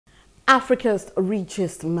Africa's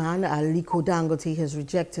richest man, Aliko Dangote, has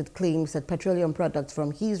rejected claims that petroleum products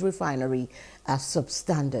from his refinery are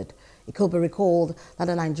substandard. It could be recalled that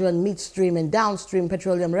the Nigerian Midstream and Downstream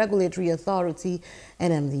Petroleum Regulatory Authority,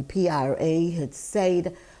 NMDPRA, had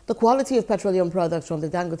said the quality of petroleum products from the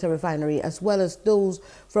Dangote refinery, as well as those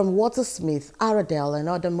from Watersmith, Aradel, and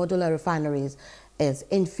other modular refineries, is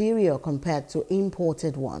inferior compared to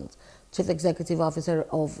imported ones. Chief Executive Officer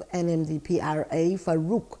of NMDPRA,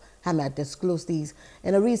 Farouk, Ahmed, disclosed these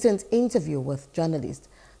in a recent interview with journalists.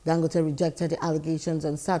 Dangote rejected the allegations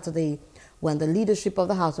on Saturday when the leadership of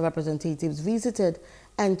the House of Representatives visited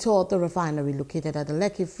and toured the refinery located at the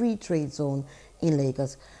Lekki Free Trade Zone in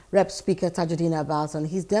Lagos. Rep Speaker Tajuddin Abbas and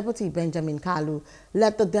his deputy Benjamin Kalu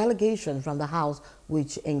led the delegation from the House,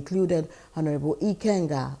 which included Honorable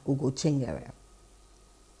Ikenga Ugochinyere.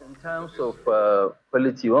 In terms of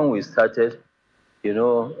quality, when we started,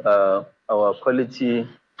 our quality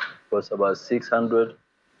was about 600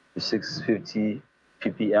 to 650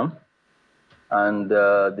 ppm, and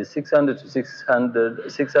the 600 to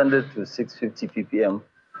 650 ppm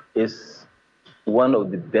is one of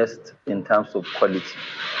the best in terms of quality.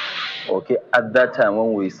 Okay, at that time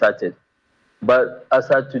when we started, but as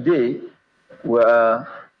of today, we are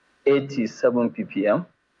 87 ppm.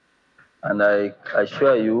 And I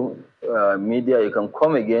assure you, media, you can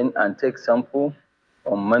come again and take sample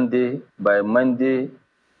on Monday. By Monday,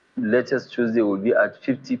 latest Tuesday, will be at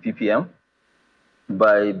 50 ppm.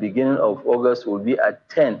 By beginning of August, will be at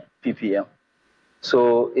 10 ppm.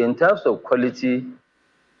 So in terms of quality,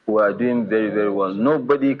 we are doing very, very well.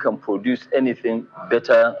 Nobody can produce anything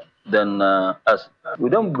better than us.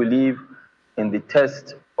 We don't believe in the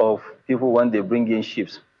test of people when they bring in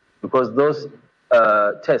ships, because those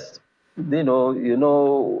tests,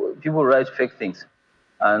 people write fake things.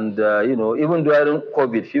 And, even during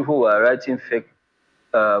COVID, people were writing fake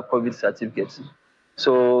COVID certificates.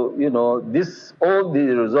 So, all the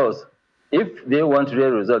results, if they want real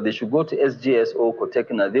results, they should go to SGS or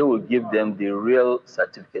Cotecna. They will give them the real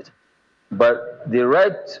certificate. But the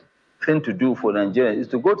right thing to do for Nigerians is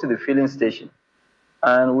to go to the filling station.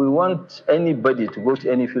 And we want anybody to go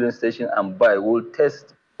to any filling station and buy. We'll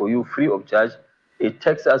test for you free of charge. It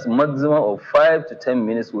takes us maximum of 5 to 10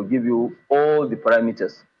 minutes. We'll give you all the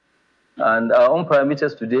parameters. And our own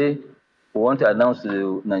parameters today, we want to announce to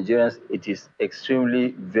the Nigerians, it is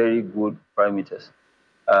extremely very good parameters.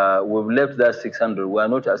 We've left that 600. We are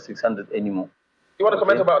not at 600 anymore. You want to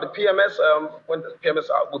comment about the PMS, when the PMS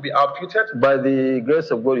will be outputed? By the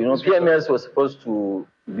grace of God, PMS was supposed to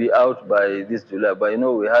be out by this July, but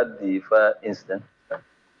we had the fire incident.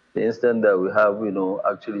 The incident that we have,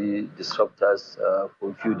 actually disrupted us for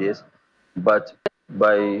a few days. But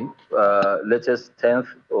by latest 10th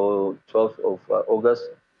or 12th of August,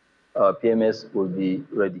 PMS will be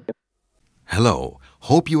ready. Hello,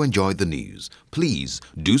 hope you enjoyed the news. Please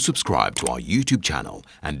do subscribe to our YouTube channel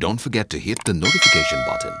and don't forget to hit the notification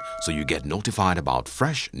button so you get notified about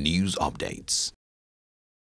fresh news updates.